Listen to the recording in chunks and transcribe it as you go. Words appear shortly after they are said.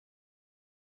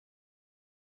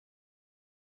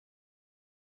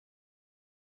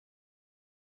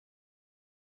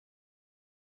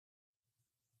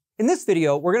In this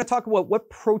video, we're going to talk about what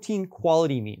protein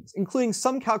quality means, including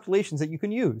some calculations that you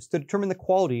can use to determine the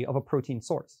quality of a protein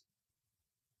source.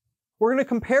 We're going to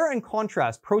compare and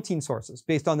contrast protein sources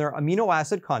based on their amino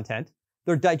acid content,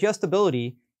 their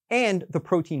digestibility, and the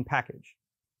protein package.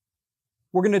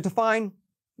 We're going to define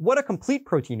what a complete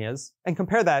protein is and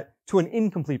compare that to an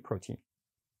incomplete protein.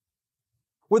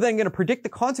 We're then going to predict the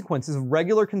consequences of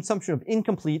regular consumption of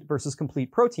incomplete versus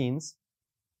complete proteins.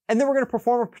 And then we're going to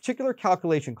perform a particular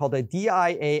calculation called a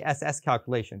DIASS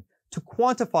calculation to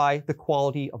quantify the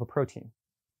quality of a protein.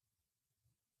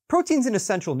 Protein's an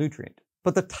essential nutrient,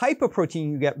 but the type of protein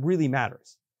you get really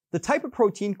matters. The type of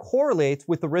protein correlates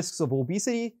with the risks of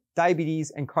obesity,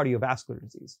 diabetes, and cardiovascular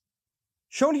disease.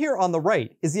 Shown here on the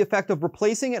right is the effect of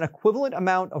replacing an equivalent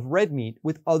amount of red meat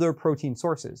with other protein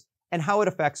sources and how it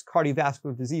affects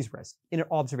cardiovascular disease risk in an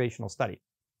observational study.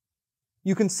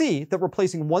 You can see that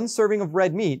replacing one serving of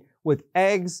red meat with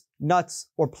eggs, nuts,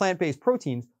 or plant-based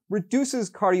proteins reduces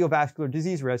cardiovascular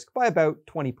disease risk by about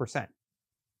 20%.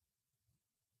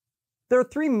 There are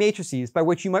three matrices by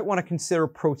which you might want to consider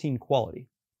protein quality.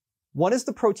 One is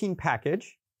the protein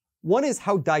package, one is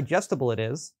how digestible it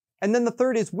is, and then the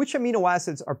third is which amino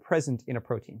acids are present in a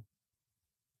protein.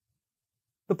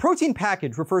 The protein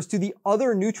package refers to the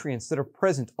other nutrients that are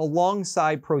present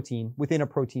alongside protein within a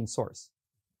protein source.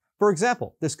 For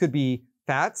example, this could be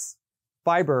fats,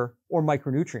 fiber, or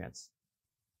micronutrients.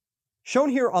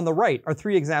 Shown here on the right are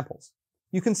three examples.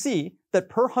 You can see that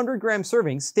per 100-gram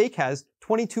serving, steak has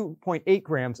 22.8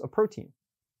 grams of protein,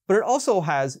 but it also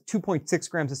has 2.6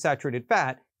 grams of saturated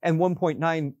fat and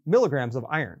 1.9 milligrams of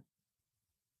iron.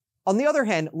 On the other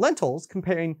hand, lentils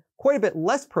contain quite a bit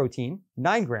less protein,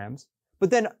 9 grams,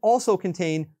 but then also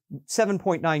contain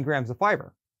 7.9 grams of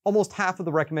fiber, almost half of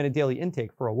the recommended daily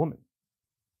intake for a woman.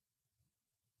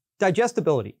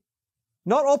 Digestibility.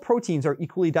 Not all proteins are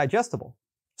equally digestible.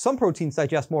 Some proteins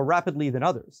digest more rapidly than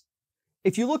others.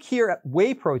 If you look here at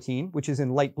whey protein, which is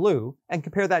in light blue, and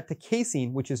compare that to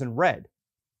casein, which is in red,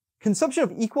 consumption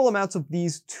of equal amounts of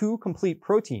these two complete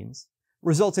proteins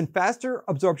results in faster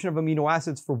absorption of amino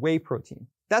acids for whey protein.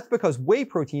 That's because whey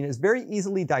protein is very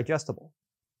easily digestible.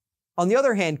 On the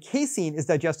other hand, casein is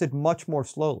digested much more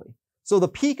slowly, so the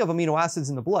peak of amino acids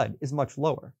in the blood is much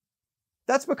lower.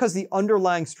 That's because the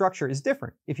underlying structure is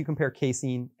different if you compare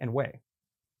casein and whey.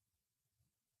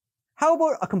 How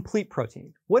about a complete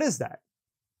protein? What is that?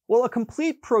 Well, a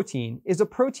complete protein is a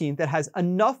protein that has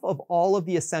enough of all of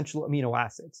the essential amino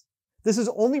acids. This is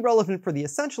only relevant for the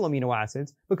essential amino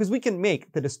acids because we can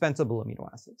make the dispensable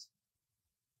amino acids.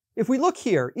 If we look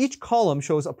here, each column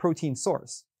shows a protein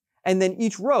source, and then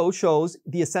each row shows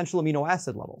the essential amino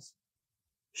acid levels.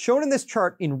 Shown in this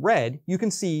chart in red, you can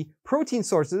see protein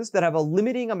sources that have a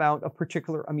limiting amount of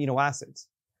particular amino acids.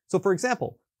 So for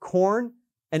example, corn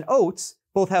and oats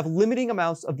both have limiting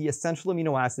amounts of the essential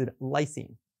amino acid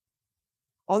lysine.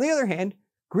 On the other hand,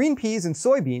 green peas and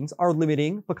soybeans are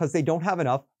limiting because they don't have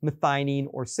enough methionine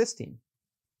or cysteine.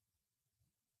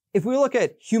 If we look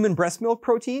at human breast milk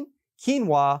protein,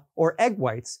 quinoa, or egg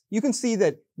whites, you can see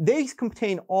that they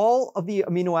contain all of the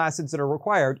amino acids that are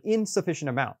required in sufficient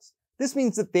amounts. This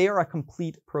means that they are a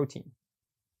complete protein.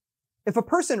 If a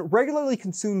person regularly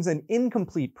consumes an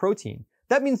incomplete protein,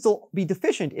 that means they'll be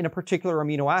deficient in a particular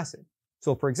amino acid.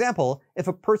 So for example, if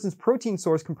a person's protein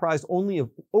source comprised only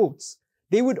of oats,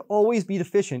 they would always be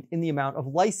deficient in the amount of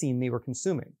lysine they were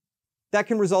consuming. That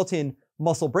can result in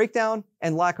muscle breakdown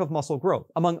and lack of muscle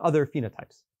growth, among other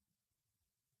phenotypes.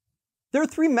 There are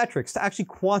three metrics to actually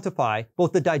quantify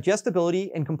both the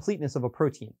digestibility and completeness of a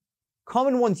protein.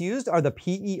 Common ones used are the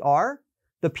PER,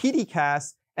 the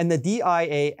PDCAAS, and the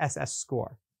DIASS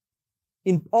score.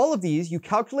 In all of these, you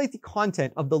calculate the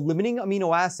content of the limiting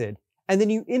amino acid, and then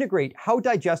you integrate how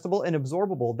digestible and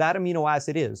absorbable that amino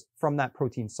acid is from that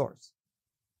protein source.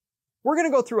 We're going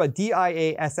to go through a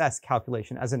DIASS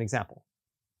calculation as an example.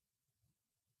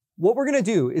 What we're going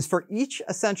to do is for each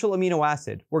essential amino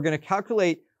acid, we're going to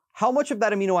calculate how much of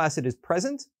that amino acid is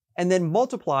present and then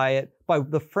multiply it by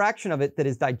the fraction of it that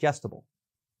is digestible.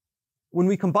 When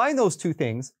we combine those two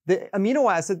things, the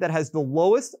amino acid that has the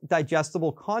lowest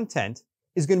digestible content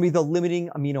is going to be the limiting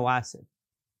amino acid.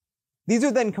 These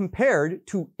are then compared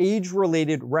to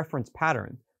age-related reference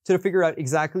patterns to figure out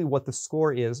exactly what the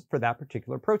score is for that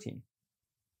particular protein.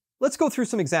 Let's go through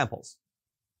some examples.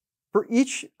 For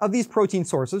each of these protein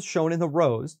sources shown in the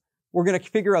rows, we're going to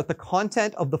figure out the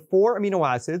content of the 4 amino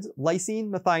acids, lysine,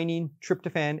 methionine,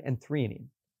 tryptophan, and threonine.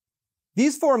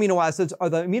 These 4 amino acids are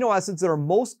the amino acids that are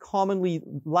most commonly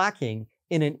lacking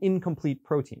in an incomplete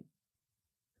protein.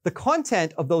 The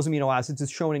content of those amino acids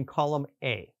is shown in column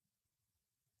A.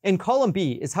 And column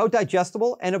B is how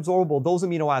digestible and absorbable those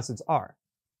amino acids are.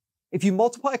 If you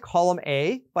multiply column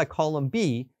A by column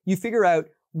B, you figure out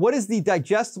what is the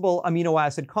digestible amino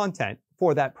acid content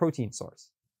for that protein source.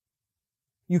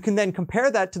 You can then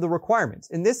compare that to the requirements.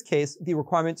 In this case, the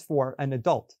requirements for an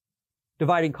adult.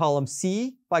 Dividing column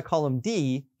C by column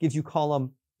D gives you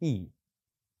column E.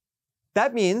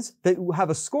 That means that you have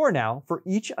a score now for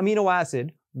each amino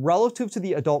acid relative to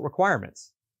the adult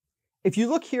requirements. If you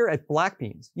look here at black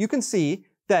beans, you can see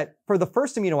that for the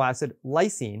first amino acid,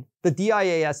 lysine, the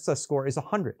DIASS score is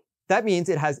 100. That means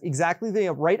it has exactly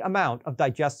the right amount of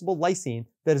digestible lysine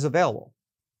that is available.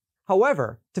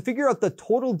 However, to figure out the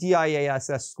total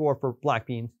DIASS score for black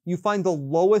beans, you find the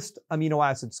lowest amino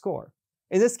acid score.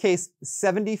 In this case,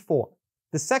 74.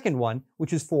 The second one,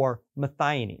 which is for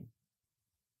methionine.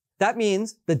 That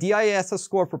means the DIASS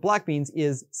score for black beans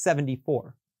is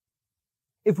 74.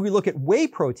 If we look at whey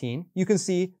protein, you can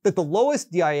see that the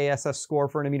lowest DIASS score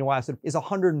for an amino acid is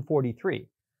 143.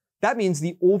 That means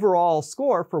the overall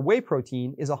score for whey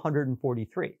protein is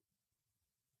 143.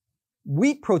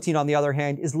 Wheat protein, on the other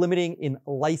hand, is limiting in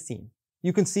lysine.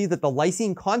 You can see that the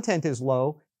lysine content is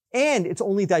low, and it's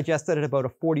only digested at about a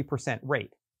 40%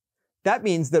 rate. That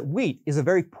means that wheat is a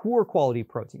very poor quality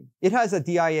protein. It has a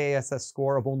DIASS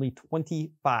score of only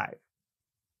 25.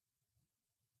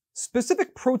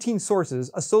 Specific protein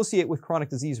sources associate with chronic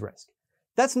disease risk.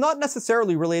 That's not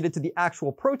necessarily related to the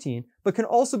actual protein, but can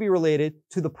also be related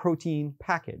to the protein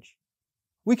package.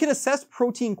 We can assess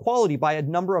protein quality by a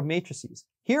number of matrices.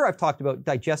 Here I've talked about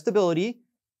digestibility,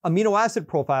 amino acid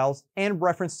profiles, and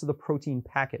reference to the protein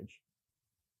package.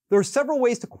 There are several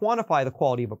ways to quantify the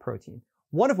quality of a protein,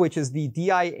 one of which is the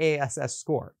DIASS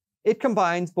score. It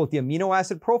combines both the amino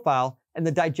acid profile and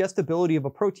the digestibility of a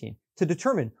protein to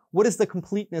determine what is the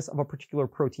completeness of a particular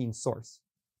protein source.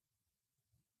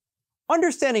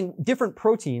 Understanding different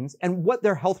proteins and what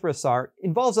their health risks are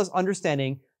involves us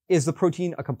understanding, is the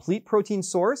protein a complete protein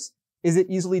source? Is it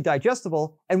easily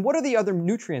digestible? And what are the other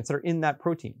nutrients that are in that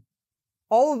protein?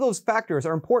 All of those factors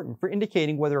are important for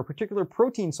indicating whether a particular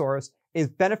protein source is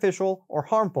beneficial or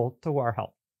harmful to our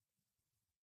health.